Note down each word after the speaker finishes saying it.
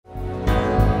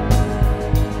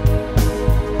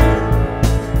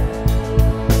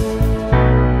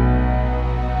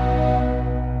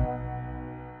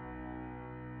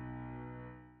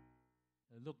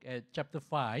chapter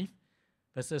 5,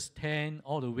 verses 10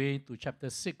 all the way to chapter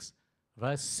 6,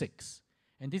 verse 6.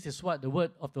 And this is what the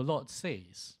word of the Lord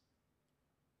says.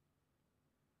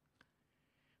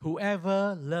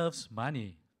 Whoever loves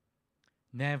money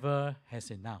never has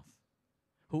enough.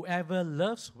 Whoever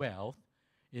loves wealth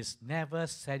is never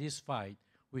satisfied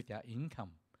with their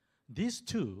income. This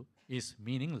too is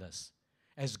meaningless.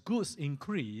 As goods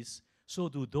increase, so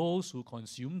do those who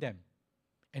consume them.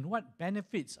 And what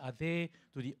benefits are they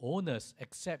to the owners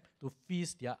except to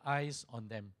feast their eyes on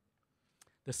them?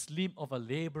 The sleep of a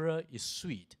laborer is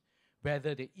sweet,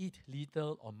 whether they eat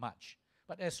little or much.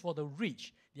 But as for the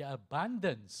rich, their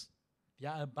abundance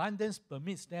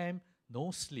permits them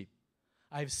no sleep.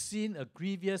 I've seen a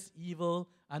grievous evil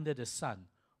under the sun,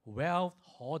 wealth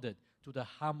hoarded to the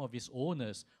harm of its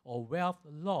owners, or wealth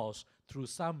lost through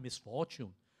some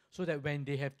misfortune, so that when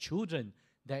they have children,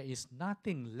 there is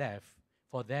nothing left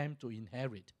for them to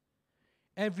inherit.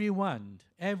 Everyone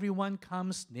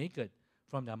comes naked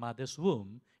from their mother's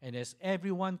womb, and as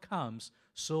everyone comes,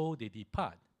 so they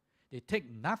depart. They take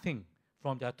nothing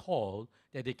from their toil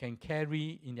that they can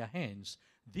carry in their hands.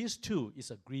 This too is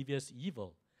a grievous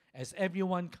evil. As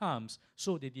everyone comes,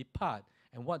 so they depart.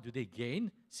 And what do they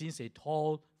gain, since they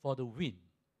toil for the wind?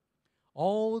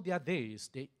 All their days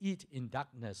they eat in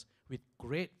darkness with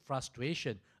great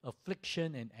frustration,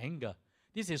 affliction, and anger.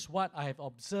 This is what I have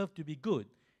observed to be good,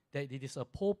 that it is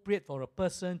appropriate for a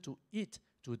person to eat,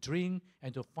 to drink,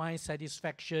 and to find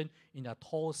satisfaction in a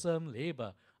toilsome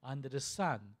labor under the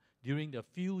sun during the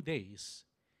few days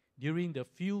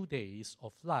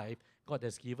of life God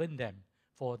has given them,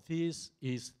 for this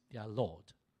is their Lord.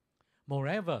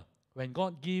 Moreover, when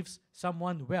God gives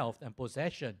someone wealth and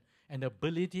possession and the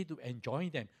ability to enjoy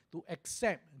them, to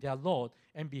accept their Lord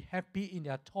and be happy in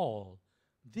their toil,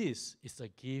 this is a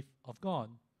gift of God.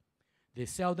 They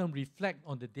seldom reflect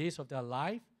on the days of their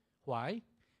life. Why?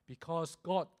 Because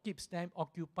God keeps them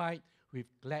occupied with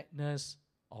gladness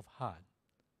of heart.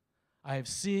 I have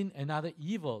seen another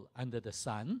evil under the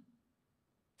sun,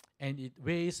 and it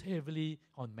weighs heavily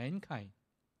on mankind.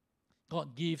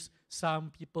 God gives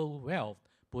some people wealth,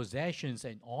 possessions,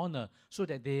 and honor so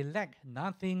that they lack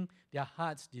nothing their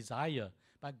hearts desire.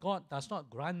 But God does not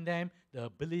grant them the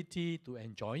ability to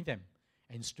enjoy them,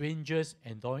 and strangers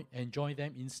enjoy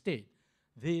them instead.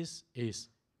 This is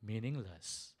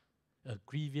meaningless, a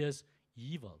grievous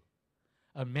evil.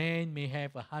 A man may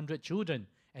have 100 children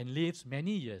and lives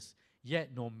many years, yet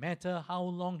no matter how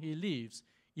long he lives,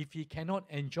 if he cannot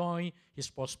enjoy his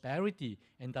prosperity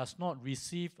and does not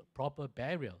receive proper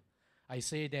burial, I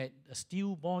say that a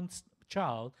stillborn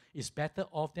child is better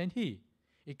off than he.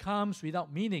 It comes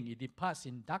without meaning, it departs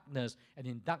in darkness, and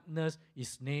in darkness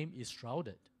its name is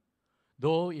shrouded.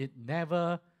 Though it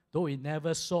never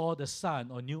saw the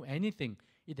sun or knew anything,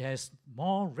 it has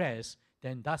more rest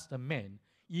than does the man,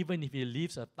 even if he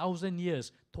lives 1,000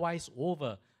 years twice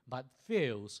over, but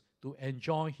fails to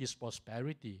enjoy his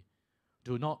prosperity.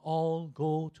 Do not all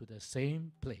go to the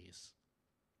same place.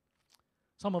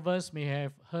 Some of us may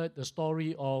have heard the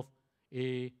story of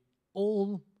an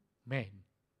old man,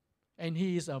 and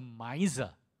he is a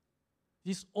miser.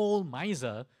 This old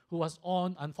miser who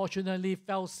unfortunately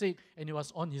fell sick, and he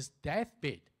was on his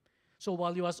deathbed. So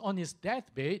while he was on his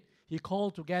deathbed, he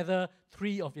called together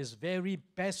 3 of his very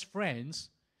best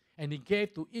friends, and he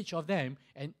gave to each of them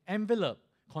an envelope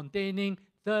containing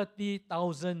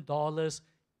 $30,000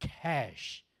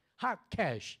 cash, hard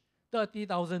cash,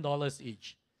 $30,000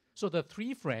 each. So the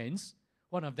 3 friends,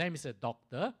 one of them is a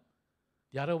doctor,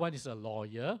 the other one is a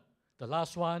lawyer, the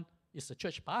last one is a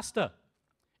church pastor.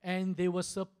 And they were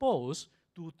supposed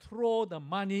to throw the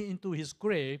money into his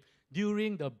grave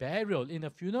during the burial, in a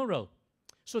funeral,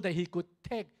 so that he could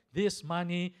take this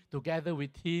money together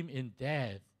with him in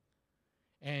death.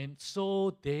 And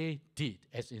so they did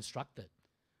as instructed.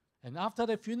 And after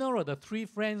the funeral, the 3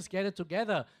 friends gathered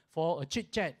together for a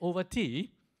chit-chat over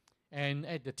tea. And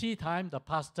at the tea time, the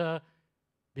pastor,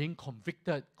 being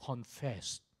convicted,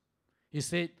 confessed. He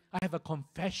said, I have a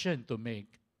confession to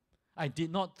make. I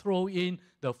did not throw in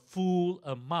the full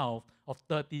amount of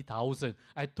 30,000.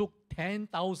 I took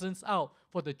 10,000 out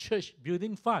for the church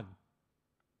building fund.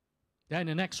 Then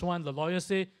the next one, the lawyer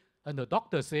said, and the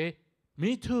doctor said,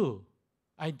 me too.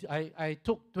 I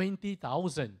took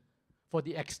 20,000 for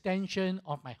the extension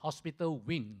of my hospital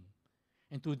wing.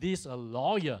 And to this, a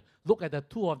lawyer looked at the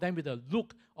 2 of them with a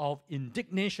look of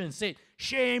indignation, said,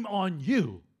 shame on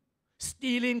you,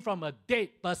 stealing from a dead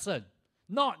person,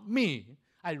 not me.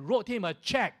 I wrote him a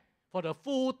check for the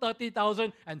full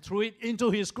 30,000 and threw it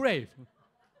into his grave.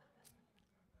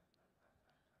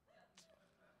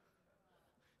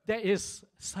 There is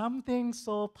something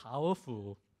so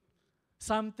powerful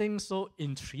something so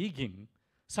intriguing,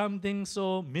 something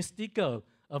so mystical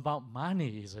about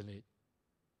money, isn't it?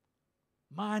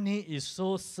 Money is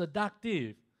so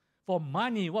seductive. For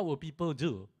money, what will people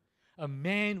do? A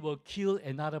man will kill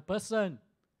another person.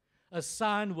 A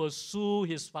son will sue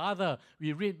his father.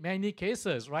 We read many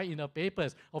cases, right, in the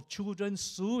papers of children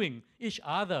suing each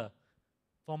other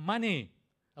for money.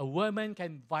 A woman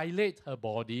can violate her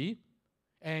body,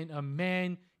 and a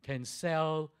man can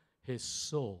sell his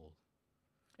soul.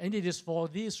 And it is for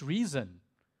this reason,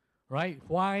 right,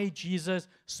 why Jesus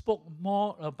spoke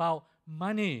more about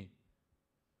money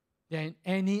than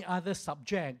any other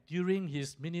subject during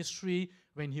his ministry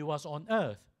when he was on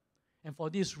earth. And for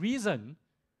this reason,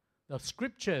 the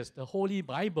scriptures, the Holy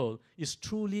Bible, is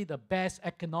truly the best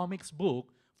economics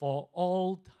book for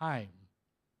all time.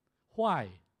 Why?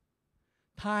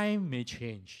 Time may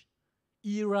change.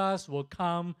 Eras will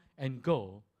come and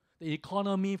go. The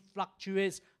economy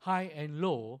fluctuates high and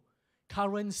low.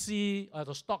 Currency,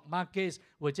 the stock markets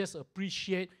will just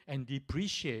appreciate and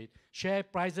depreciate. Share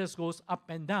prices goes up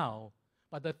and down.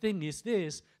 But the thing is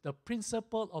this, the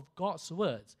principle of God's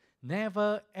words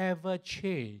never ever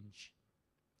change.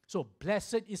 So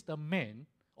blessed is the man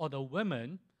or the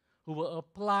woman who will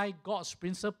apply God's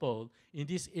principle in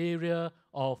this area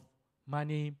of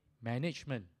money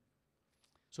management.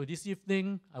 So this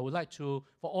evening, I would like for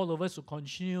all of us to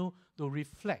continue to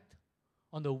reflect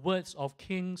on the words of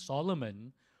King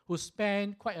Solomon, who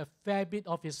spent quite a fair bit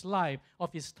of his life,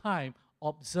 of his time,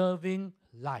 observing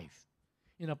life.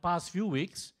 In the past few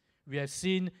weeks, we have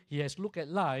seen he has looked at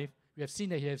life. We have seen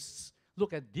that he has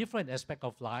looked at different aspects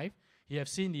of life. He has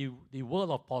seen the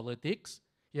world of politics.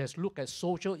 He has looked at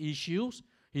social issues.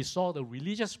 He saw the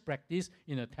religious practice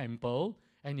in a temple.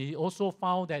 And he also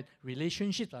found that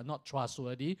relationships are not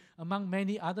trustworthy, among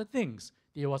many other things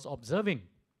he was observing.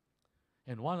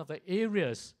 And one of the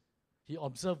areas he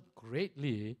observed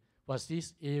greatly was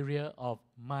this area of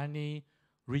money,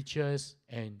 riches,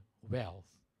 and wealth.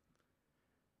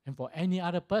 And for any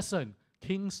other person,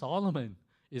 King Solomon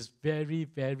is very,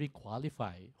 very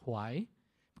qualified. Why?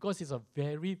 Because he's a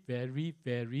very, very,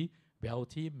 very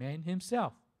wealthy man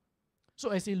himself. So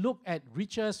as he looked at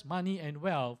riches, money, and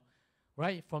wealth,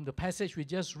 right, from the passage we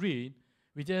just read,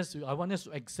 I want us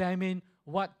to examine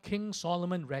what King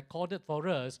Solomon recorded for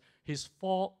us, his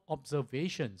 4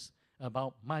 observations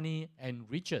about money and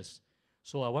riches.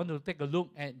 So I want to take a look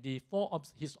at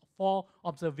his 4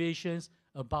 observations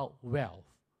about wealth.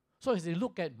 So as he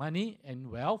looked at money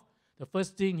and wealth, the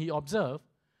first thing he observed,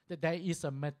 that there is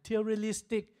a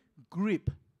materialistic grip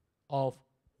of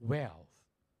wealth.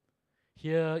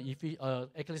 Here,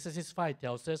 Ecclesiastes 5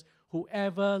 tells us,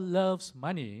 whoever loves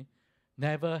money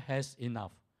never has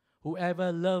enough.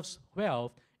 Whoever loves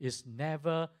wealth is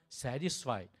never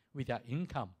satisfied with their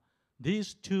income.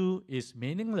 This too is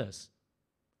meaningless.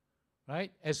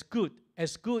 Right? As goods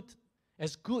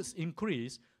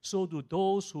increase, so do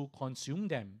those who consume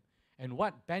them. And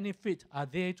what benefit are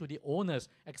they to the owners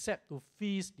except to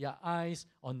feast their eyes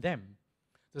on them?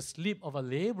 The sleep of a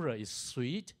laborer is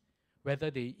sweet,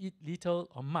 whether they eat little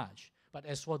or much. But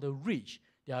as for the rich,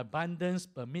 their abundance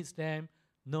permits them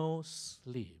no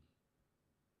sleep.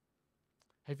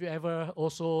 Have you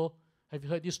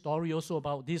heard this story also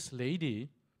about this lady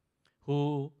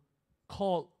who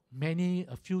called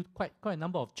quite a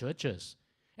number of churches,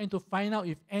 and to find out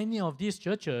if any of these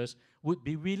churches would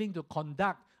be willing to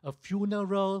conduct a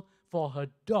funeral for her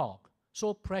dog,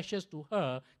 so precious to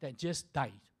her, that just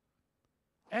died.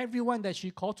 Everyone that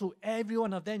she called to, every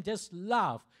one of them just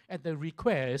laughed at the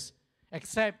request,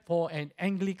 except for an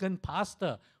Anglican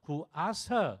pastor who asked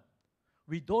her,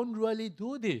 "We don't really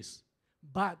do this,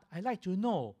 but I'd like to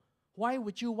know, why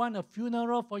would you want a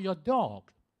funeral for your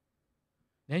dog?"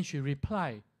 Then she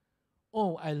replied,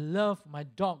 "Oh, I love my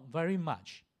dog very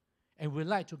much and would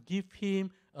like to give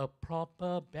him a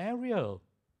proper burial."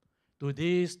 To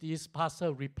this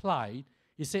pastor replied,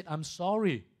 he said, "I'm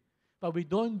sorry, but we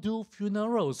don't do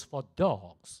funerals for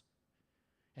dogs."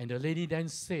 And the lady then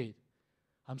said,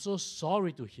 "I'm so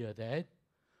sorry to hear that.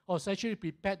 I was actually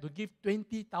prepared to give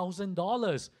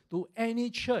 $20,000 to any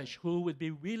church who would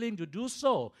be willing to do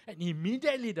so." And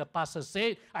immediately the pastor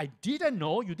said, "I didn't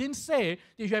know, you didn't say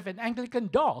that you have an Anglican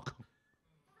dog."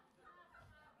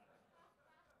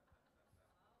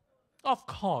 Of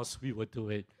course we will do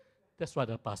it. That's what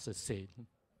the pastor said.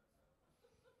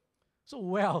 So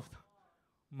wealth,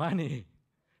 money,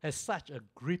 has such a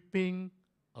gripping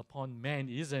upon man,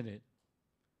 isn't it?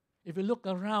 If you look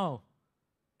around,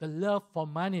 the love for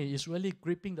money is really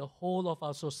gripping the whole of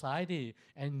our society,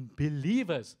 and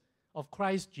believers of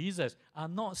Christ Jesus are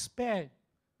not spared.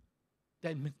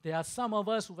 that there are some of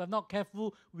us who are not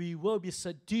careful, we will be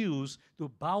seduced to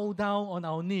bow down on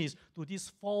our knees to this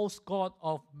false god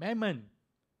of mammon.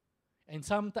 And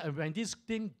sometimes when this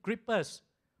thing grips us,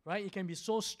 right, it can be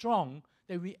so strong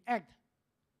that we act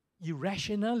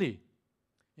irrationally.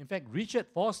 In fact, Richard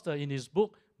Foster, in his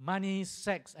book, Money,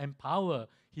 Sex, and Power,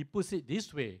 he puts it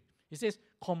this way. He says,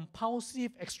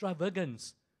 compulsive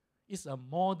extravagance is a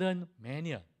modern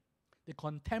mania. The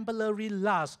contemporary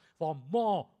lust for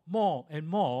more, and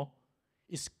more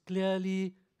is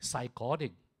clearly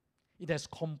psychotic. It has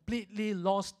completely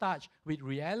lost touch with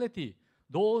reality.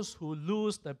 Those who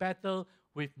lose the battle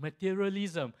with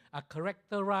materialism are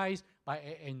characterized by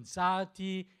an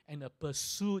anxiety and a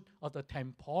pursuit of the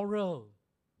temporal.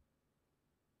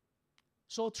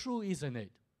 So true, isn't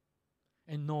it?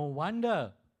 And no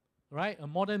wonder, right? A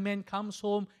modern man comes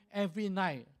home every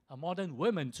night. A modern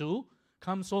woman too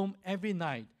comes home every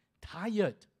night,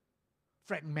 tired,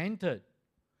 fragmented,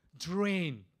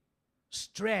 drained,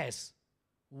 stressed,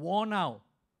 worn out,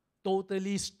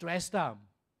 totally stressed out.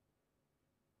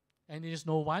 And it is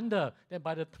no wonder that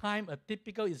by the time a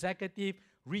typical executive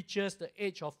reaches the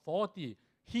age of 40,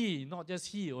 he, not just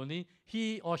he only,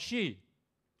 he or she,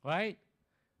 right,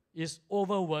 is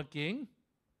overworking,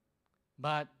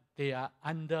 but they are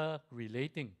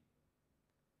under-relating.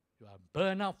 You are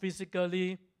burned out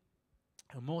physically,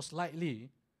 and most likely,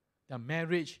 the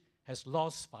marriage has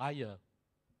lost fire.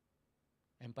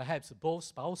 And perhaps both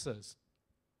spouses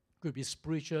could be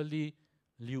spiritually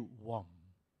lukewarm.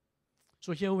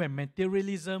 So here, when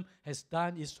materialism has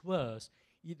done its worst,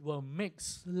 it will make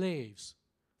slaves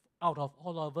out of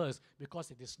all of us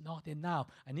because it is not enough.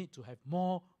 I need to have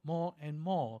more, and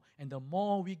more. And the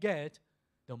more we get,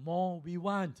 the more we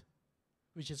want.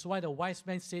 Which is why the wise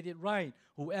man said it right.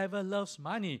 Whoever loves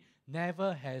money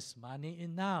never has money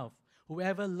enough.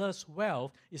 Whoever loves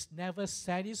wealth is never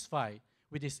satisfied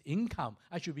with his income.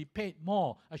 I should be paid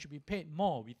more. I should be paid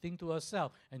more. We think to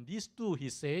ourselves. And this too, he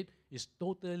said, is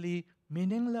totally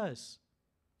meaningless.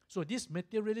 So this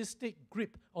materialistic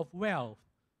grip of wealth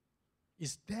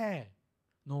is there.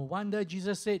 No wonder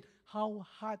Jesus said how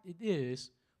hard it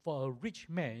is for a rich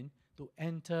man to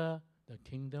enter the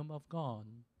kingdom of God.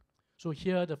 So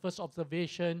here, the first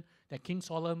observation that King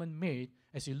Solomon made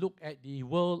as he looked at the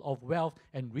world of wealth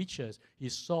and riches, he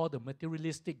saw the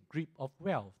materialistic grip of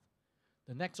wealth.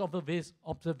 The next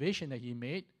observation that he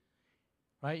made,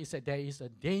 right, is that there is a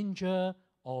danger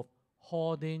of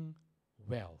hoarding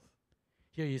wealth.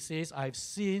 Here he says, I've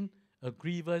seen a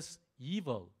grievous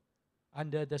evil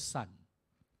under the sun,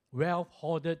 wealth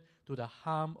hoarded to the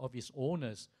harm of its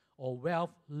owners, or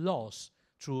wealth lost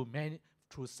through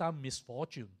some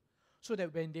misfortune, so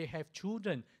that when they have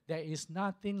children, there is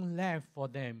nothing left for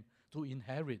them to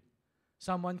inherit.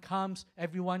 Everyone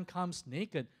comes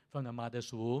naked from the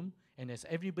mother's womb, and as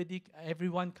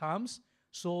everyone comes,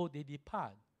 so they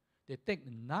depart. They take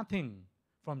nothing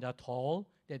from their toil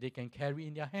that they can carry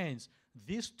in their hands.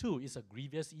 This too is a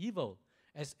grievous evil.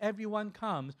 As everyone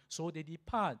comes, so they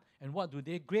depart. And what do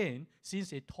they gain? Since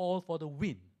they toil for the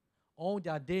wind. All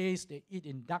their days they eat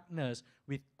in darkness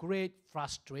with great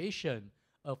frustration,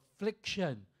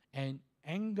 affliction, and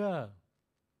anger.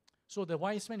 So the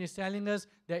wise man is telling us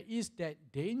there is that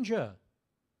danger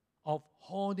of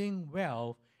hoarding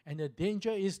wealth, and the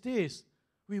danger is this: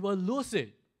 we will lose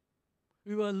it.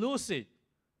 We will lose it,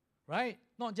 right?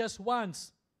 Not just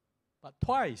once, but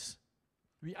twice.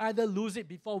 We either lose it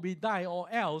before we die, or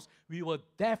else we will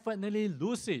definitely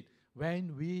lose it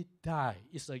when we die.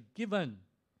 It's a given.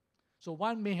 So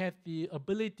one may have the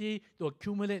ability to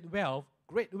accumulate wealth,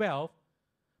 great wealth,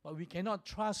 but we cannot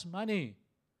trust money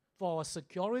for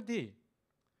security.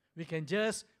 We can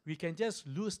just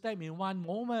lose them in one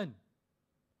moment,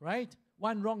 right?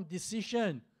 One wrong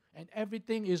decision and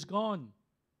everything is gone.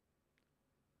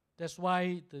 That's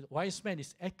why the wise man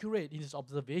is accurate in his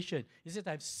observation. He said,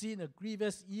 I've seen a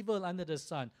grievous evil under the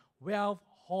sun, wealth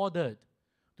hoarded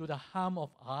to the harm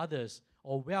of others,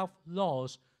 or wealth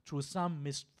lost through some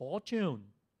misfortune.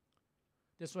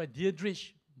 That's why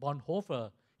Dietrich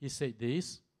Bonhoeffer, he said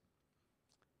this.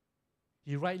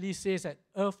 He rightly says that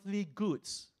earthly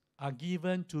goods are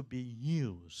given to be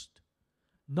used,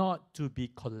 not to be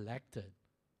collected,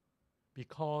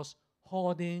 because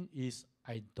hoarding is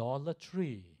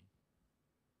idolatry.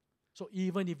 So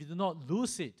even if you do not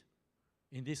lose it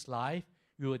in this life,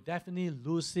 you will definitely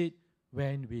lose it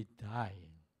when we die.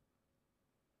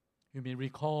 You may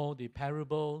recall the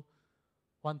parable,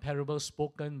 one parable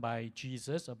spoken by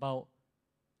Jesus about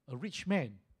a rich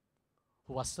man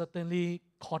who was certainly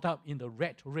caught up in the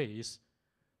rat race,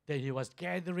 that he was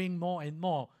gathering more and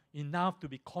more, enough to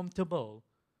be comfortable.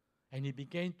 and he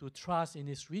began to trust in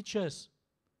his riches.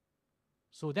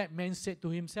 So that man said to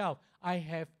himself, I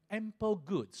have ample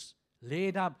goods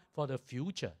laid up for the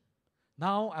future.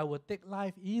 Now I will take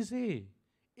life easy,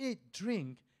 eat,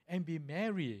 drink, and be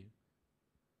merry.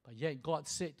 But yet God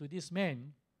said to this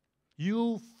man,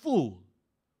 you fool,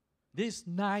 this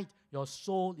night your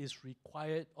soul is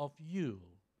required of you.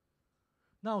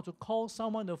 Now, to call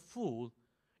someone a fool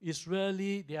is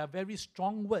really, they are very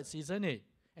strong words, isn't it?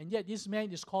 And yet this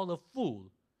man is called a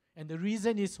fool. And the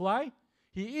reason is why?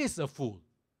 He is a fool.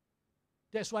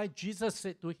 That's why Jesus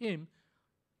said to him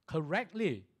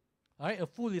correctly, right? A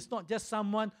fool is not just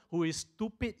someone who is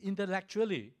stupid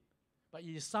intellectually, but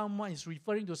he is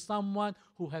referring to someone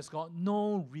who has got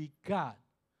no regard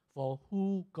for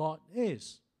who God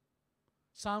is.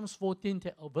 Psalms 14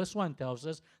 verse 1 tells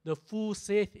us, the fool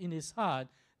saith in his heart,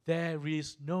 there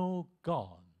is no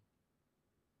God.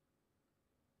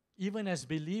 Even as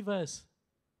believers,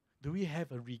 do we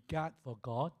have a regard for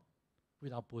God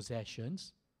with our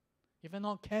possessions? If we're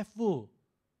not careful,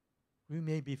 we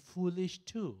may be foolish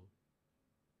too.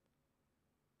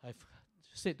 I've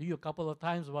said to you a couple of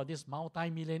times about this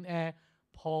multi-millionaire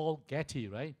Paul Getty,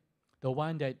 right? The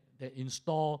one that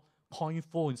installed coin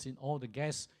phones in all the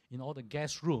guest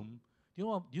room.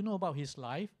 Do you know about his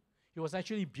life? He was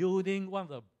actually building one of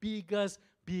the biggest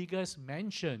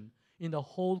mansion in the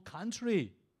whole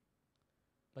country.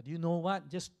 But you know what?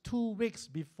 Just 2 weeks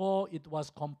before it was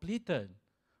completed,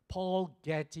 Paul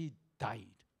Getty died.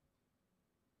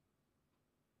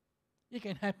 It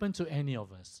can happen to any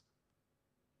of us.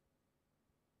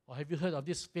 Or have you heard of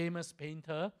this famous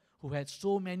painter who had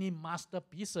so many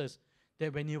masterpieces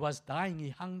that when he was dying, he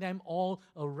hung them all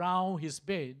around his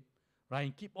bed,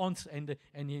 right?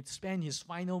 And he spent his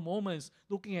final moments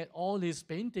looking at all his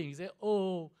paintings. He said,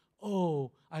 oh,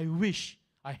 I wish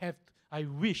I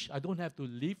don't have to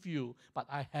leave you, but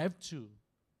I have to.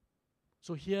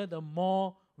 So here, the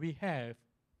more we have,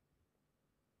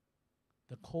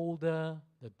 the colder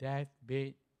the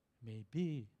deathbed may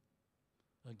be.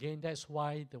 Again, that's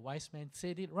why the wise man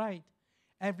said it right.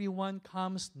 Everyone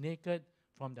comes naked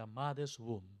from their mother's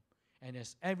womb. And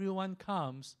as everyone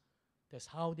comes, that's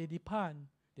how they depart.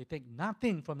 They take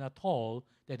nothing from their toil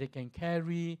that they can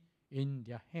carry in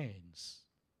their hands.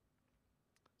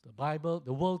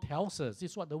 The world tells us,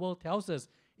 this is what the world tells us,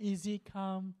 easy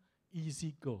come,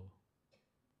 easy go.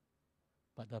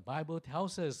 But the Bible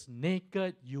tells us,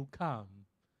 naked you come,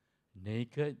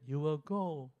 naked you will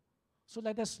go. So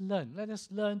let us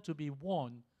learn to be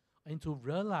warned and to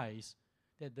realize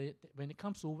that when it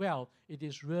comes to wealth, it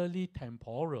is really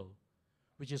temporal.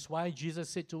 Which is why Jesus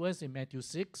said to us in Matthew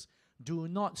 6, do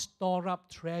not store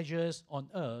up treasures on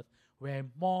earth where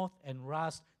moth and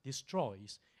rust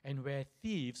destroys and where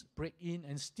thieves break in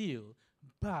and steal,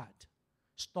 but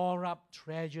store up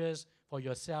treasures for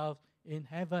yourself in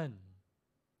heaven.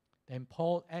 Then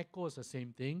Paul echoes the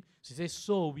same thing. He says,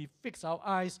 so we fix our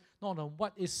eyes not on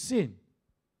what is seen,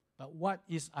 but what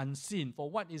is unseen. For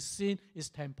what is seen is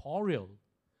temporal,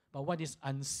 but what is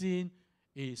unseen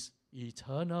is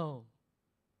eternal.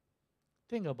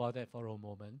 Think about that for a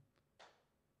moment.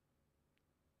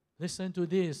 Listen to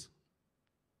this.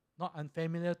 Not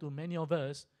unfamiliar to many of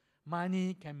us.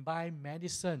 Money can buy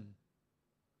medicine,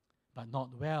 but not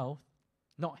wealth,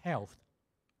 not health.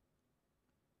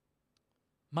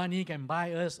 Money can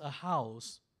buy us a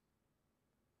house,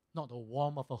 not the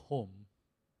warmth of a home.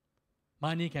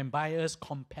 Money can buy us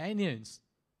companions,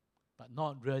 but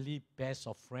not really best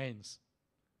of friends.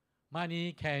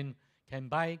 Money can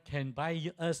buy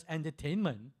us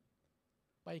entertainment,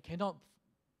 but it cannot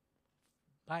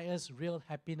buy us real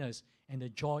happiness and the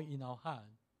joy in our heart.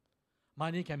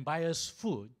 Money can buy us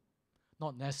food,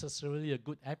 not necessarily a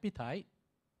good appetite.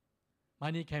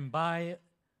 Money can buy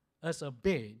us a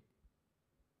bed,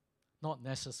 not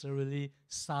necessarily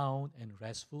sound and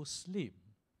restful sleep.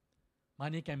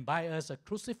 Money can buy us a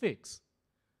crucifix,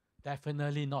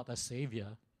 definitely not a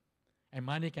savior. And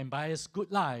money can buy us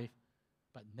good life,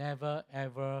 but never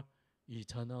ever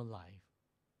eternal life.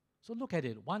 So look at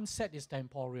it. One set is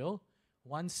temporal,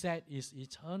 one set is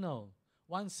eternal.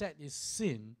 One set is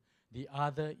sin, the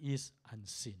other is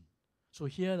unseen. So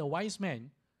here the wise man,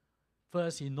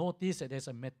 first he noticed that there's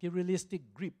a materialistic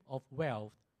grip of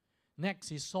wealth. Next,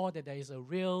 he saw that there is a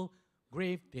real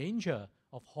grave danger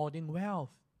of hoarding wealth.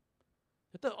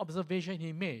 The third observation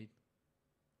he made,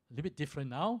 a little bit different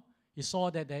now, he saw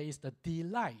that there is the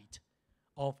delight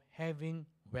of having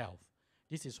wealth.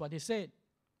 This is what he said.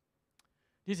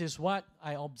 This is what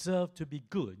I observe to be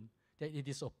good, that it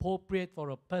is appropriate for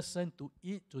a person to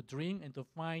eat, to drink, and to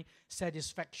find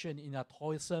satisfaction in a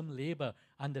toilsome labor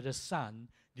under the sun,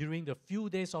 during the few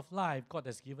days of life God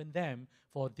has given them,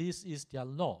 for this is their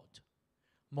lot.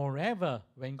 Moreover,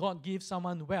 when God gives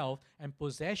someone wealth and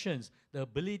possessions, the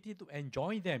ability to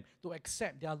enjoy them, to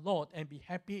accept their lot and be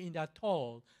happy in their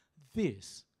toil,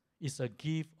 this is a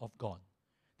gift of God.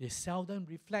 They seldom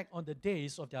reflect on the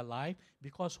days of their life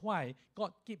because why?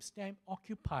 God keeps them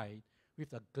occupied with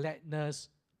the gladness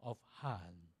of heart.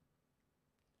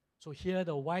 So here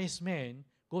the wise man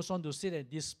goes on to say that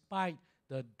despite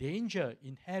the danger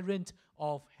inherent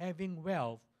of having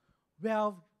wealth,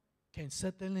 wealth can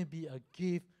certainly be a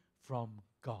gift from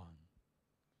God.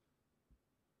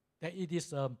 That it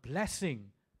is a blessing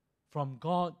from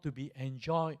God to be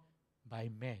enjoyed by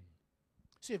men.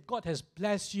 So if God has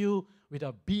blessed you with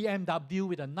a BMW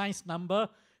with a nice number,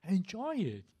 enjoy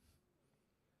it.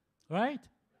 Right?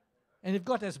 And if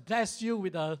God has blessed you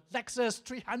with a Lexus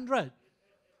 300,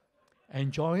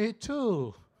 enjoy it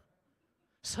too.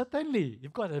 Certainly,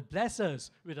 if God has blessed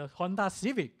us with a Honda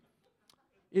Civic,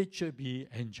 it should be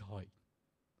enjoyed.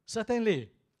 Certainly.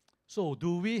 So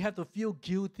do we have to feel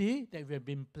guilty that we have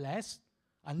been blessed?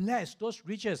 Unless those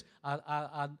riches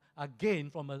are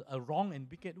gained from a wrong and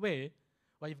wicked way.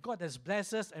 But if God has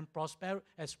blessed us and prospered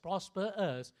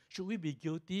us, should we be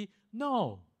guilty?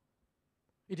 No.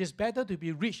 It is better to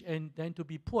be rich than to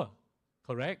be poor.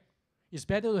 Correct? It's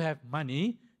better to have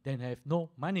money than have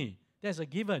no money. That's a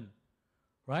given.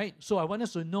 Right? So I want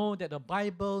us to know that the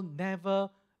Bible never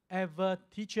ever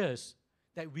teaches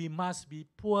that we must be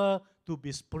poor to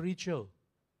be spiritual.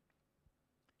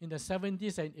 In the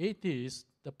 70s and 80s,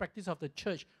 the practice of the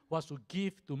church was to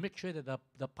give, to make sure that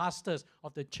the pastors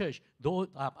of the church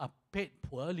are paid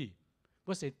poorly.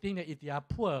 Because they think that if they are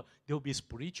poor, they'll be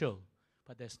spiritual.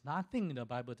 But there's nothing in the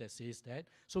Bible that says that.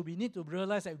 So we need to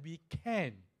realize that we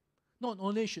can. Not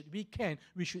only should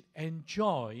we should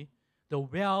enjoy the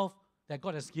wealth that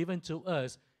God has given to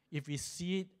us if we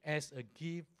see it as a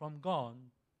gift from God.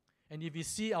 And if we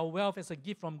see our wealth as a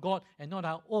gift from God and not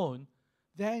our own,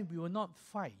 then we will not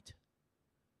fight.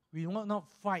 We will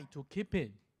not fight to keep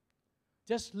it.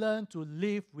 Just learn to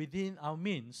live within our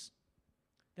means.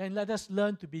 Then let us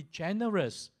learn to be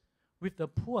generous with the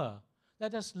poor.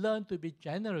 Let us learn to be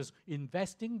generous,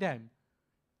 investing them,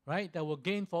 right? That will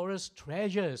gain for us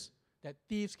treasures that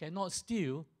thieves cannot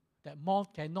steal, that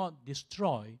moth cannot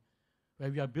destroy, where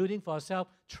we are building for ourselves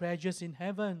treasures in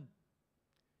heaven.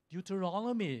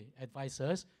 Deuteronomy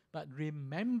advises, but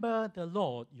remember the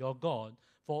Lord your God,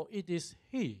 for it is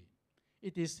He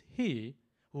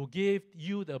who gave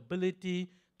you the ability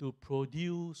to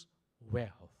produce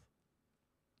wealth.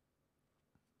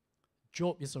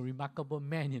 Job is a remarkable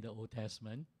man in the Old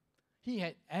Testament. He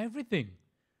had everything.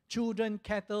 Children,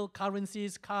 cattle,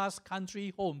 currencies, cars,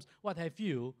 country, homes, what have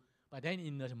you. But then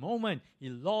in a moment, he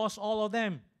lost all of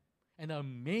them. And the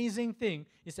amazing thing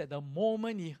is that the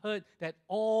moment he heard that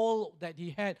all that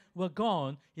he had were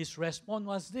gone, his response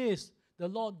was this: the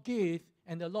Lord gave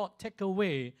and the Lord take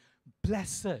away.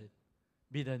 Blessed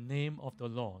be the name of the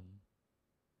Lord.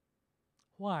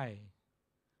 Why?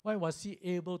 Why was he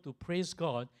able to praise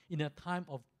God in a time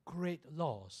of great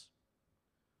loss?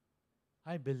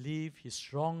 I believe he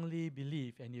strongly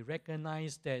believed and he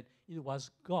recognized that it was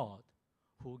God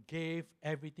who gave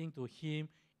everything to him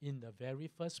in the very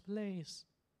first place.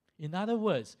 In other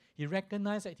words, he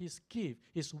recognized that his gift,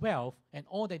 his wealth, and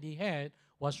all that he had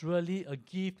was really a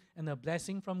gift and a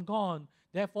blessing from God.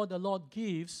 Therefore, the Lord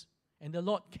gives and the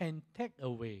Lord can take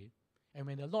away. And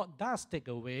when the Lord does take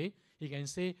away, he can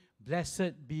say,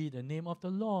 blessed be the name of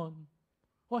the Lord.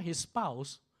 Well, his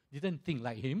spouse didn't think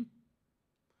like him.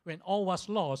 When all was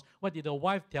lost, what did the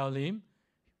wife tell him?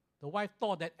 The wife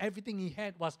thought that everything he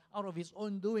had was out of his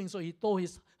own doing, so he told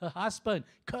her husband,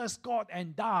 curse God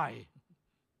and die.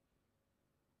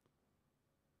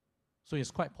 So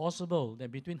it's quite possible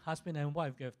that between husband and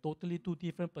wife, we have totally two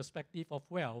different perspectives of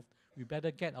wealth. We better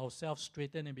get ourselves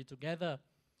straightened and be together.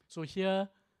 So here,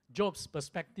 Job's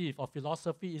perspective or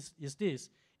philosophy is this: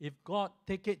 if God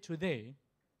take it today,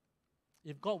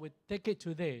 if God would take it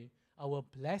today, I will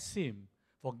bless him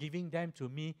for giving them to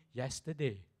me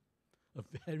yesterday. A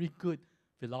very good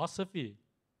philosophy.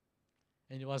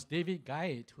 And it was David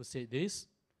Guide who said this.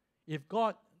 If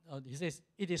God, he says,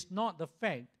 it is not the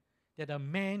fact that a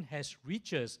man has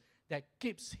riches that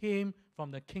keeps him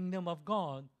from the kingdom of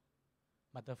God,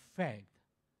 but the fact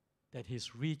that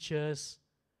his riches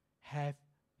have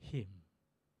him.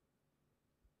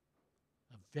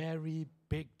 A very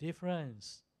big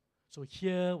difference. So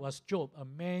here was Job, a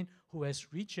man who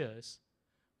has riches,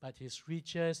 but his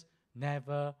riches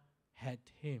never had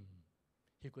him.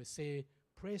 He could say,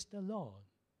 praise the Lord,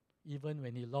 even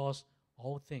when he lost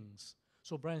all things.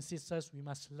 So brothers and sisters, we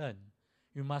must learn.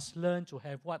 You must learn to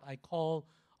have what I call,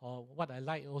 or what I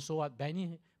like also, what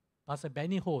Pastor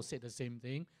Benny Ho said the same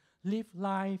thing. Live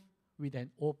life with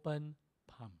an open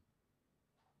palm.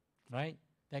 Right?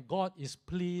 That God is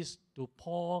pleased to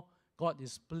pour, God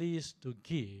is pleased to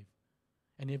give.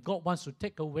 And if God wants to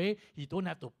take away, He don't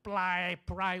have to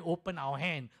pry open our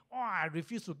hand. Oh, I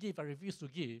refuse to give, I refuse to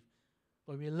give.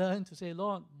 But we learn to say,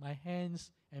 Lord, my hands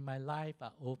and my life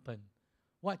are open.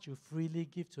 What you freely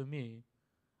give to me,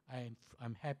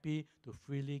 I'm happy to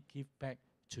freely give back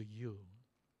to you.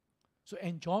 So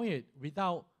enjoy it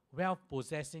without wealth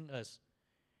possessing us.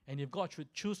 And if God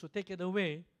should choose to take it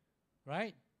away,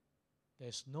 right,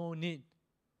 there's no need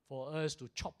for us to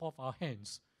chop off our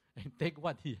hands and take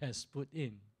what He has put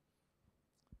in.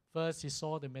 First, He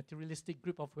saw the materialistic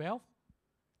grip of wealth.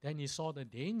 Then He saw the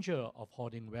danger of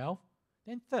hoarding wealth.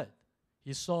 Then third,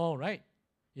 He saw, right?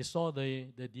 He saw the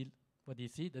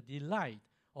delight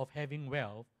of having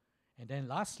wealth. And then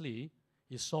lastly,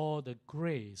 He saw the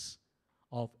grace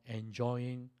of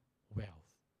enjoying wealth.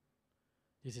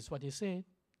 This is what He said.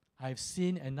 I've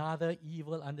seen another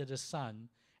evil under the sun,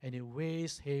 and it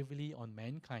weighs heavily on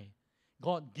mankind.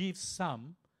 God gives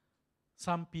some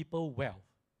people wealth.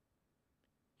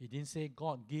 He didn't say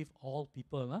God gave all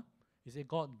people. Huh? He said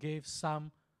God gave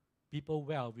some people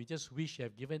wealth. We just wish He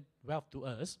have given wealth to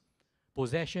us,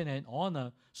 possession and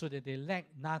honor, so that they lack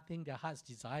nothing their hearts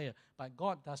desire. But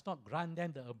God does not grant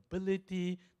them the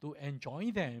ability to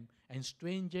enjoy them, and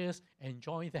strangers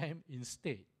enjoy them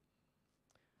instead.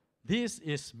 This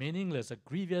is meaningless, a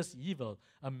grievous evil.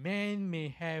 A man may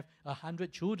have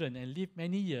 100 children and live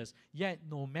many years, yet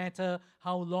no matter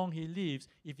how long he lives,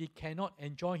 if he cannot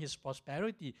enjoy his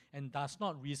prosperity and does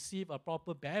not receive a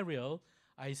proper burial,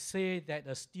 I say that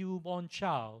a stillborn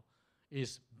child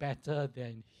is better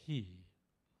than he.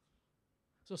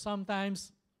 So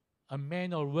sometimes a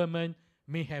man or woman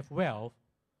may have wealth,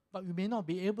 but we may not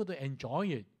be able to enjoy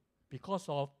it because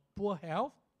of poor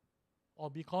health or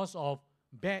because of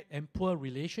bad and poor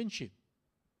relationship.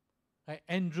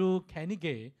 Andrew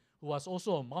Carnegie, who was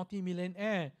also a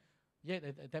multimillionaire, yet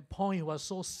at that point he was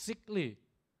so sickly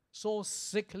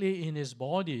in his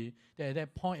body that at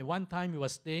that point, at one time he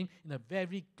was staying in a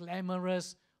very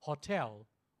glamorous hotel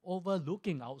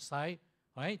overlooking outside,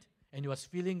 right? And he was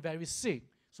feeling very sick.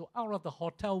 So out of the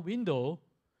hotel window,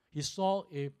 he saw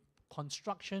a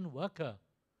construction worker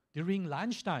during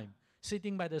lunchtime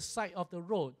sitting by the side of the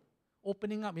road,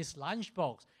 opening up his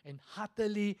lunchbox and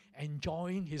heartily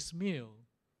enjoying his meal.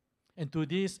 And to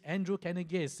this, Andrew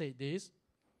Carnegie said this,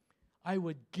 I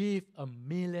would give $1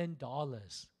 million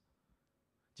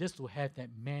just to have that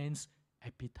man's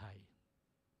appetite.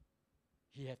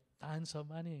 He had tons of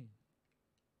money.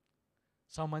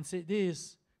 Someone said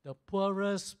this, the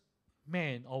poorest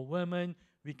man or woman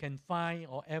we can find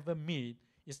or ever meet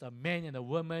is the man and the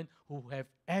woman who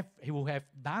have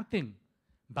nothing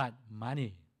but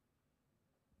money.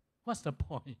 What's the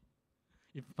point?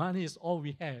 If money is all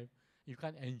we have, you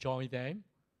can't enjoy them,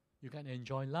 you can't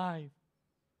enjoy life.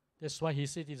 That's why he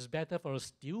said it's better for a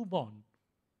stillborn,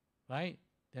 right,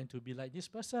 than to be like this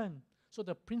person. So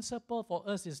the principle for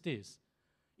us is this.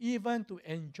 Even to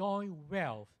enjoy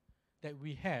wealth that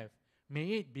we have,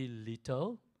 may it be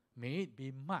little, may it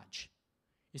be much,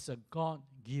 it's a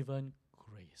God-given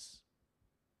grace.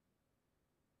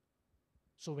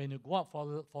 So when you go out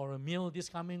for a meal this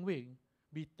coming week,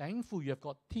 be thankful you have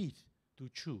got teeth to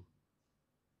chew.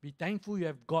 Be thankful you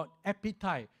have got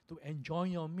appetite to enjoy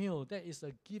your meal. That is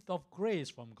a gift of grace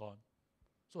from God.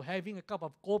 So having a cup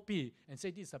of kopi and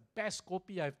say this is the best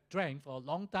kopi I've drank for a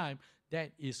long time,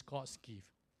 that is God's gift.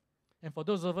 And for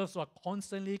those of us who are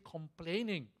constantly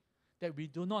complaining that we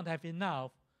do not have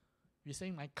enough, we're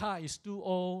saying my car is too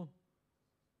old,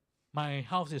 my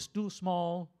house is too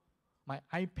small, my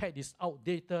iPad is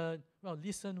outdated. Well,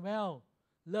 listen well.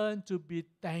 Learn to be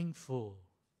thankful.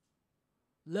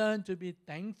 Learn to be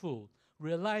thankful.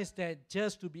 Realize that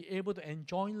just to be able to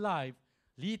enjoy life,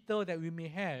 little that we may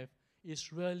have,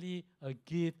 is really a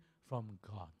gift from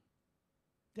God.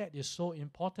 That is so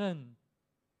important.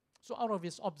 So out of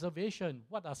his observation,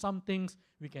 what are some things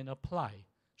we can apply?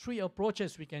 3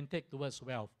 approaches we can take towards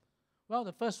wealth. Well,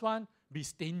 the first one, be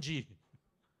stingy.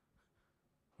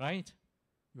 Right?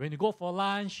 When you go for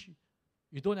lunch,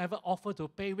 you don't ever offer to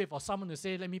pay, wait for someone to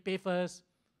say, let me pay first.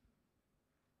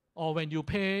 Or when you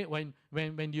pay, when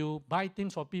you buy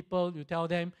things for people, you tell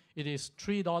them it is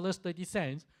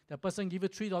 $3.30. The person give you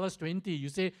 $3.20. You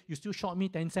say, you still short me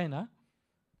 10 cents. Huh?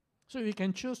 So you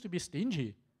can choose to be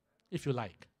stingy if you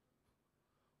like.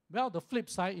 Well, the flip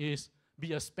side is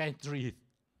be a spendthrift.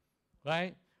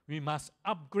 Right? We must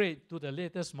upgrade to the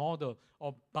latest model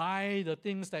or buy the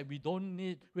things that we don't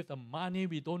need with the money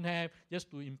we don't have just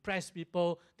to impress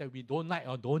people that we don't like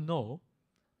or don't know.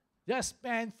 Just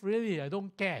spend freely. I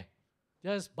don't care.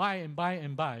 Just buy and buy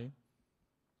and buy.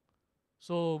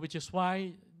 So, which is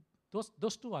why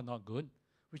those two are not good.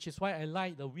 Which is why I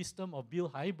like the wisdom of Bill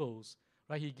Hybels.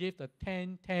 Right? He gave the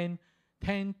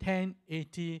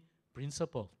 10-10-10-10-80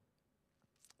 principle.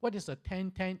 What is the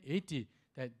 10-10-80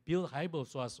 that Bill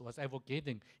Hybels was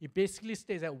advocating? It basically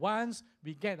states that once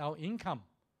we get our income,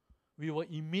 we will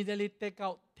immediately take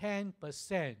out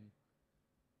 10%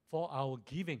 for our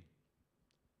giving.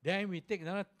 Then we take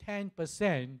another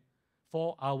 10%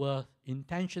 for our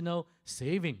intentional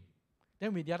saving.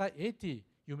 Then with the other 80,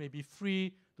 you may be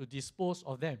free to dispose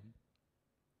of them.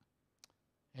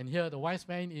 And here the wise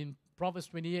man in Proverbs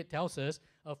 28 tells us,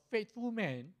 a faithful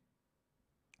man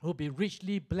will be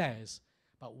richly blessed,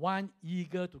 but one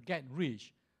eager to get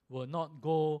rich will not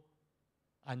go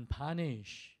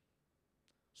unpunished.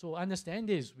 So understand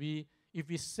this, if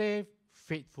we save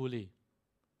faithfully,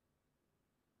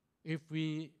 if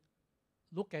we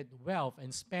look at wealth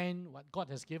and spend what God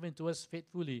has given to us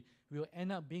faithfully, we will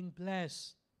end up being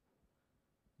blessed.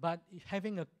 But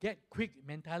having a get-quick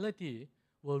mentality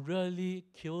will really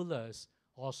kill us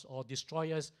or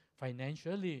destroy us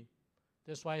financially.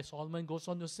 That's why Solomon goes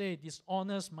on to say,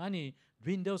 dishonest money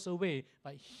dwindles away,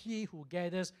 but he who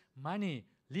gathers money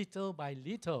little by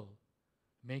little,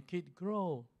 make it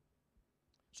grow.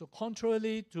 So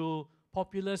contrarily to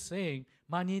popular saying,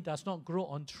 money does not grow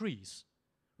on trees.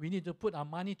 We need to put our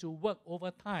money to work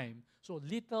over time. So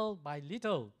little by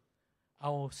little,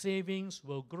 our savings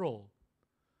will grow.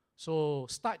 So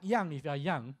start young if you are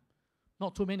young.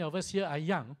 Not too many of us here are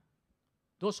young.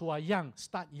 Those who are young,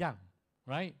 start young,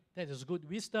 right? That is good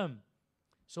wisdom.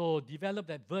 So develop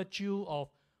that virtue of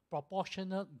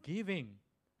proportionate giving.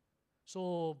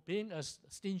 So being a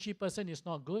stingy person is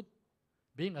not good.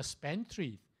 Being a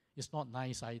spendthrift is not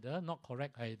nice either, not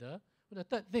correct either. But the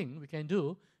third thing we can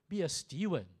do, be a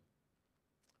steward.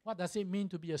 What does it mean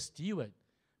to be a steward?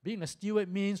 Being a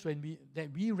steward means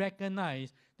that we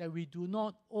recognize that we do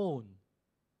not own.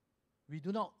 We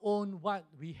do not own what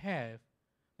we have,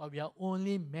 but we are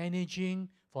only managing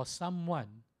for someone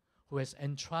who has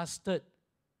entrusted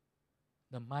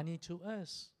the money to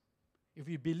us. If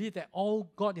we believe that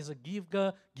all God is a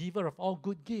giver of all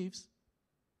good gifts,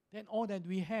 then all that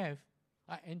we have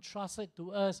are entrusted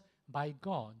to us by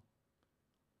God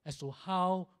as to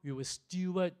how we will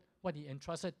steward what He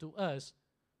entrusted to us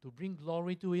to bring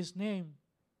glory to His name.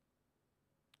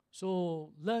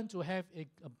 So learn to have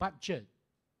a budget,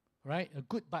 right? A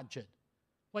good budget.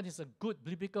 What is a good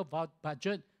biblical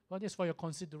budget? What is for your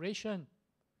consideration?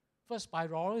 First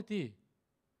priority,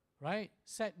 right?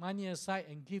 Set money aside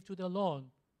and give to the Lord.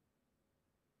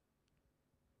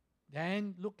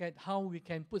 Then look at how we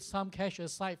can put some cash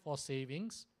aside for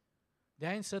savings.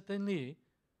 Then certainly,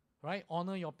 right,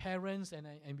 honor your parents and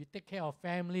we take care of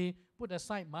family. Put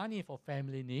aside money for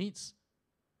family needs.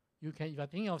 If you are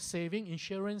thinking of saving,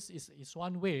 insurance is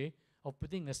one way of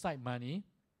putting aside money.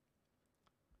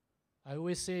 I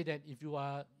always say that if you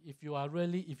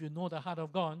know the heart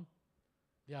of God,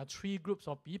 there are three groups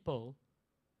of people,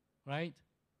 right,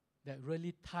 that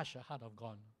really touch the heart of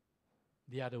God.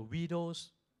 They are the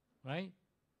widows, right,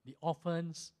 the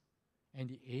orphans, and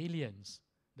the aliens,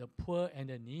 the poor and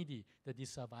the needy, the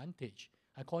disadvantaged.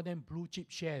 I call them blue chip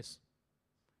shares.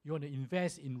 You want to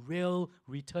invest in real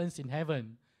returns in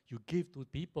heaven, you give to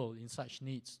people in such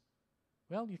needs.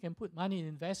 Well, you can put money in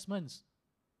investments.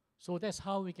 So that's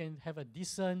how we can have a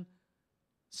decent,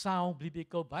 sound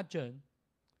biblical budget.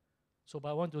 So but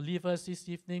I want to leave us this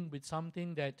evening with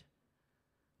something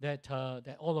that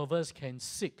all of us can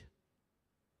seek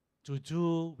to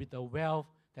do with the wealth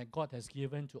that God has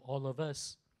given to all of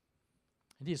us.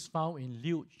 And this is found in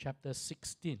Luke chapter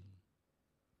 16.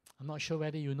 I'm not sure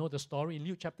whether you know the story. In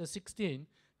Luke chapter 16,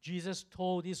 Jesus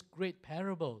told this great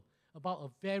parable about a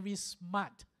very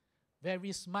smart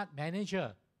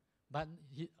manager. But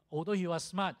although he was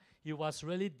smart, he was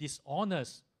really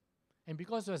dishonest. And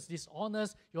because he was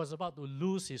dishonest, he was about to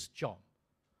lose his job.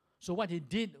 So what he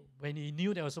did when he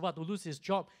knew that he was about to lose his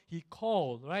job, he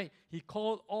called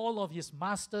all of his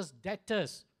master's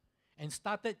debtors and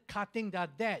started cutting their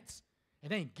debts.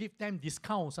 And then he gave them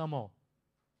discounts some more.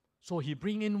 So he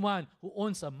bring in one who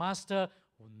owns a master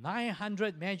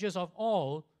 900 measures of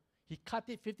oil. He cut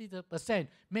it 50%,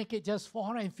 make it just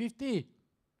 450.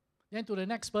 Then to the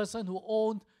next person who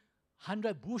owned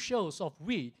 100 bushels of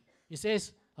wheat, he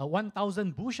says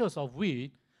 1,000 bushels of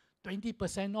wheat,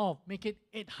 20% off, make it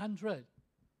 800.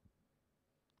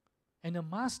 And the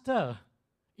master,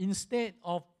 instead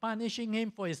of punishing him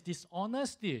for his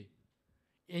dishonesty,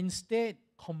 instead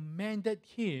commended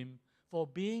him for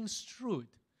being shrewd,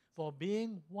 for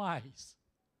being wise.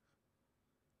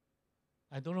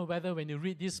 I don't know whether when you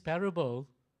read this parable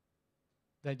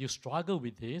that you struggle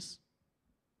with this,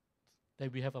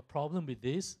 that we have a problem with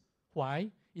this. Why?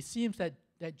 It seems that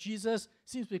Jesus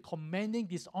seems to be commending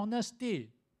dishonesty.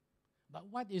 But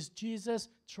what is Jesus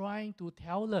trying to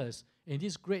tell us in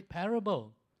this great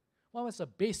parable? What was a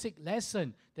basic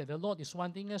lesson that the Lord is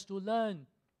wanting us to learn?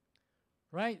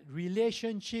 Right?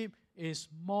 Relationship is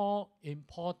more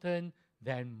important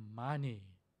than money.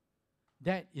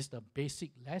 That is the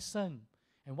basic lesson.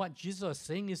 And what Jesus is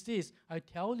saying is this: I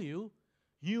tell you,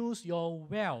 use your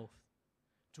wealth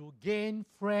to gain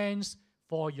friends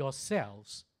for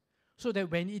yourselves, so that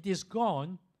when it is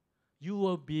gone, you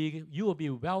will be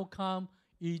welcomed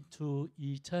into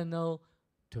eternal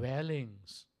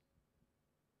dwellings.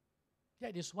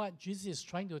 That is what Jesus is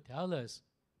trying to tell us.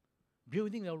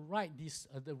 Building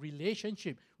the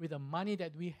relationship with the money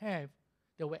that we have,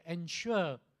 that will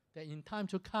ensure that in time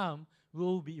to come, we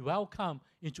will be welcomed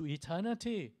into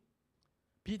eternity.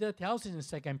 Peter tells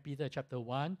us in 2 Peter chapter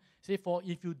 1, say, for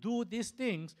if you do these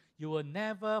things, you will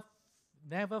never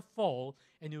fall,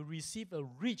 and you receive a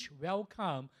rich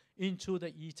welcome into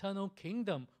the eternal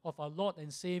kingdom of our Lord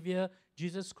and Savior,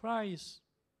 Jesus Christ.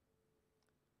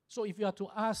 So if you are to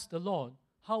ask the Lord,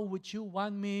 how would you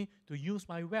want me to use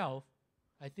my wealth?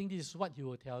 I think this is what he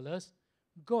will tell us.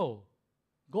 Go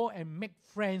and make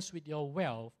friends with your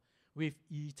wealth with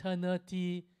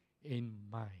eternity in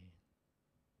mind.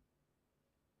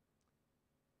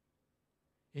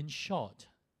 In short,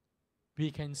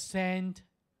 we can send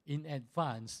in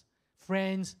advance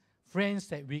friends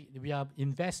that we are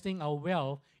investing our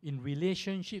wealth in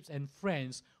relationships and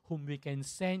friends whom we can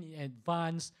send in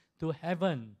advance to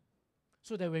heaven.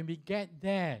 So that when we get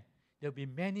there, there will be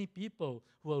many people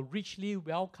who will richly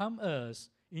welcome us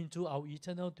into our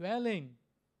eternal dwelling.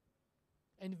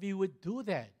 And we would do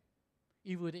that.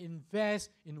 If we would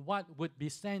invest in what would be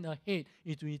sent ahead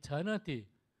into eternity.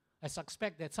 I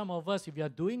suspect that some of us, if we are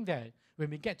doing that,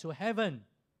 when we get to heaven,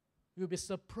 we'll be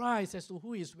surprised as to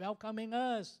who is welcoming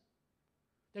us.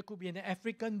 There could be an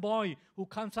African boy who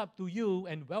comes up to you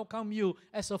and welcomes you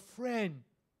as a friend.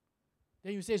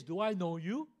 Then you say, do I know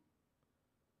you?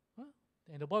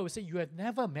 And the boy will say, you have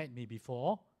never met me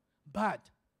before, but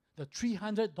the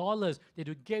 $300 that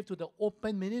you gave to the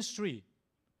open ministry,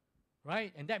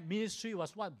 right? And that ministry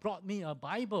was what brought me a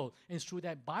Bible. And through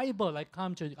that Bible, I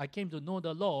came to know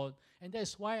the Lord, and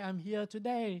that's why I'm here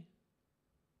today.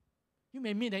 You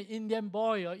may meet an Indian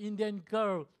boy or Indian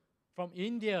girl from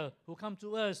India who come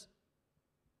to us.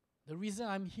 The reason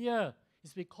I'm here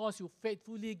is because you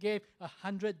faithfully gave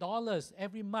 $100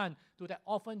 every month to that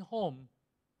orphan home.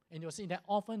 And you're seeing that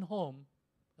orphan home,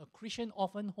 a Christian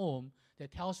orphan home,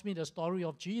 that tells me the story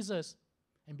of Jesus.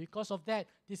 And because of that,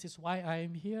 this is why I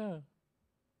am here.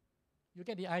 You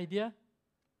get the idea?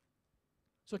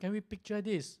 So can we picture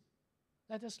this?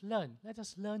 Let us learn. Let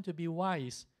us learn to be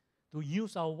wise, to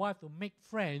use our wife to make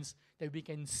friends that we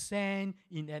can send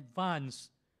in advance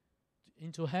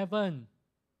into heaven.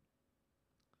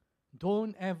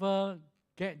 Don't ever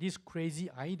get this crazy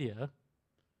idea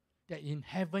that in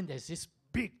heaven there's this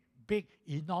big,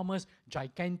 enormous,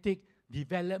 gigantic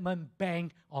development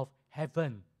bank of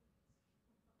heaven.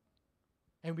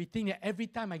 And we think that every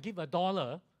time I give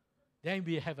 $1, then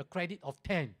we have a credit of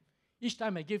 10. Each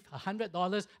time I give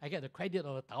 $100, I get a credit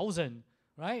of 1,000,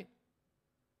 right?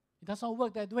 It does not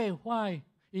work that way. Why?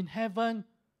 In heaven,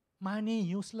 money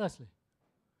useless.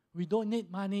 We don't need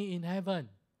money in heaven.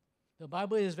 The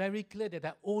Bible is very clear that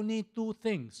there are only two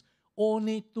things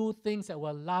that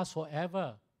will last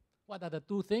forever. What are the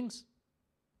two things?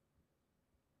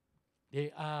 They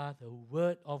are the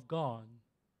Word of God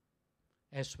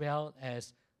as well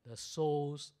as the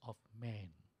souls of men.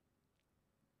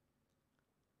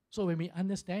 So when we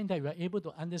understand that, we are able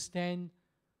to understand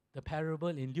the parable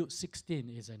in Luke 16,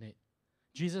 isn't it?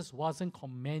 Jesus wasn't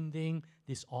commending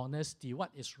dishonesty.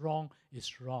 What is wrong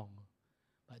is wrong.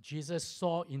 But Jesus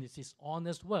saw in his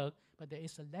honest work, but there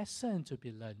is a lesson to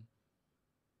be learned.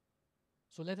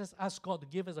 So let us ask God to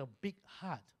give us a big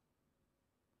heart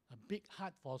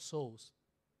for souls,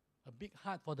 a big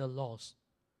heart for the lost.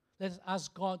 Let us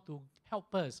ask God to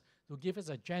help us, to give us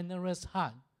a generous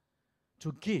heart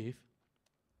to give,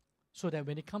 so that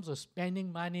when it comes to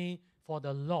spending money for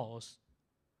the lost,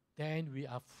 then we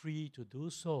are free to do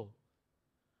so.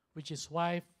 Which is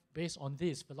why, based on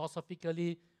this,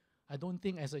 philosophically, I don't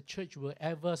think as a church we'll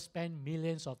ever spend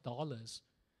millions of dollars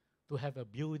to have a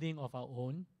building of our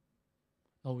own,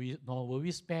 nor will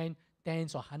we spend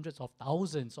tens or hundreds of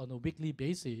thousands on a weekly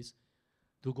basis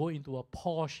to go into a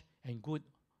posh and good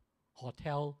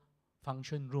hotel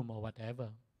function room or whatever.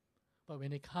 But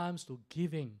when it comes to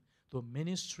giving, to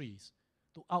ministries,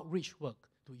 to outreach work,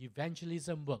 to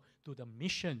evangelism work, to the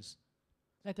missions,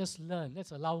 let us learn.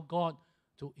 Let's allow God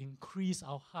to increase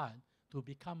our heart to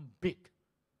become big,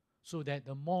 so that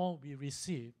the more we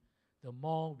receive, the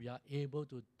more we are able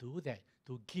to do that,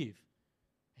 to give,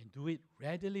 and do it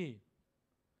readily,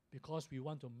 because we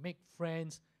want to make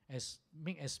as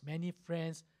many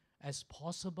friends as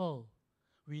possible.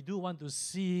 We do want to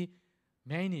see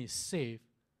many saved,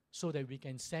 so that we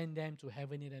can send them to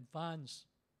heaven in advance.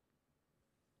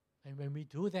 And when we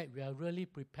do that, we are really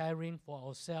preparing for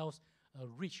ourselves a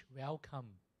rich welcome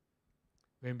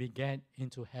when we get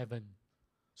into heaven.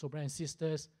 So, brothers and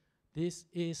sisters, this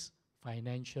is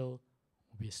financial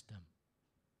wisdom.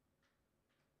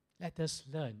 Let us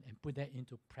learn and put that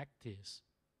into practice.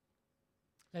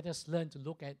 Let us learn to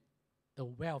look at the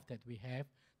wealth that we have,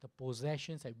 the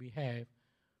possessions that we have,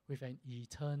 with an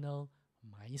eternal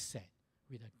mindset,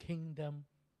 with a kingdom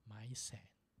mindset.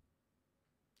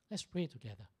 Let's pray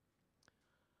together.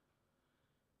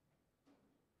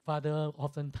 Father,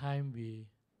 oftentimes we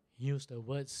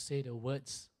say the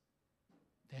words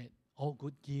that all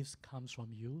good gifts comes from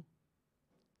you.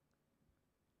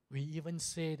 We even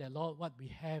say that, Lord, what we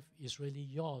have is really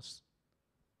yours.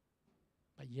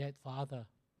 But yet, Father,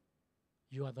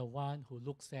 you are the one who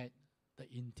looks at the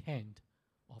intent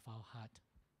of our heart,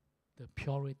 the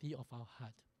purity of our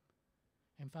heart.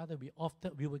 And Father,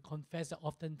 we will confess that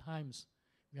oftentimes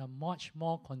we are much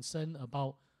more concerned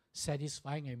about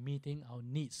satisfying and meeting our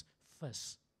needs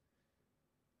first.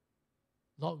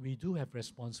 Lord, we do have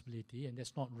responsibility, and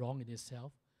that's not wrong in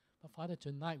itself. But Father,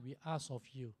 tonight we ask of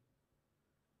you,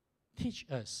 teach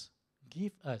us,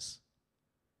 give us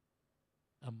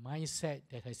a mindset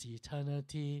that has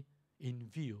eternity in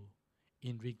view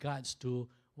in regards to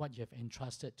what you have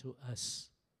entrusted to us.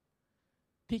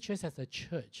 Teach us as a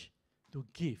church to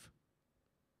give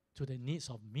to the needs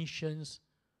of missions,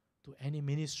 to any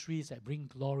ministries that bring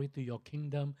glory to your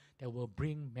kingdom, that will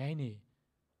bring many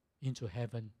into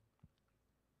heaven.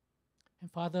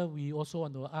 And Father, we also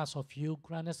want to ask of you,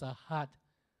 grant us a heart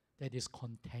that is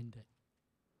contented,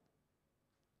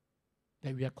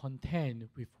 that we are content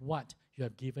with what you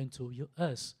have given to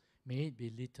us. May it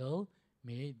be little,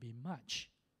 may it be much.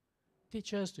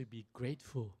 Teach us to be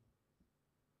grateful,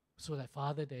 so that,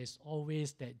 Father, there is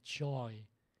always that joy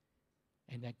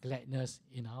and that gladness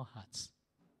in our hearts.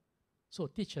 So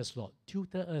teach us, Lord,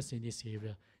 tutor us in this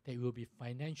area, that we will be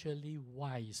financially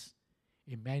wise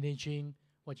in managing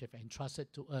what you have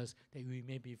entrusted to us, that we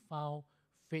may be found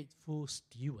faithful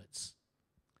stewards.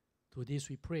 To this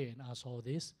we pray and ask all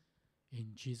this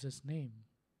in Jesus' name.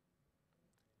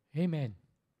 Amen.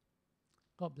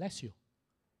 God bless you.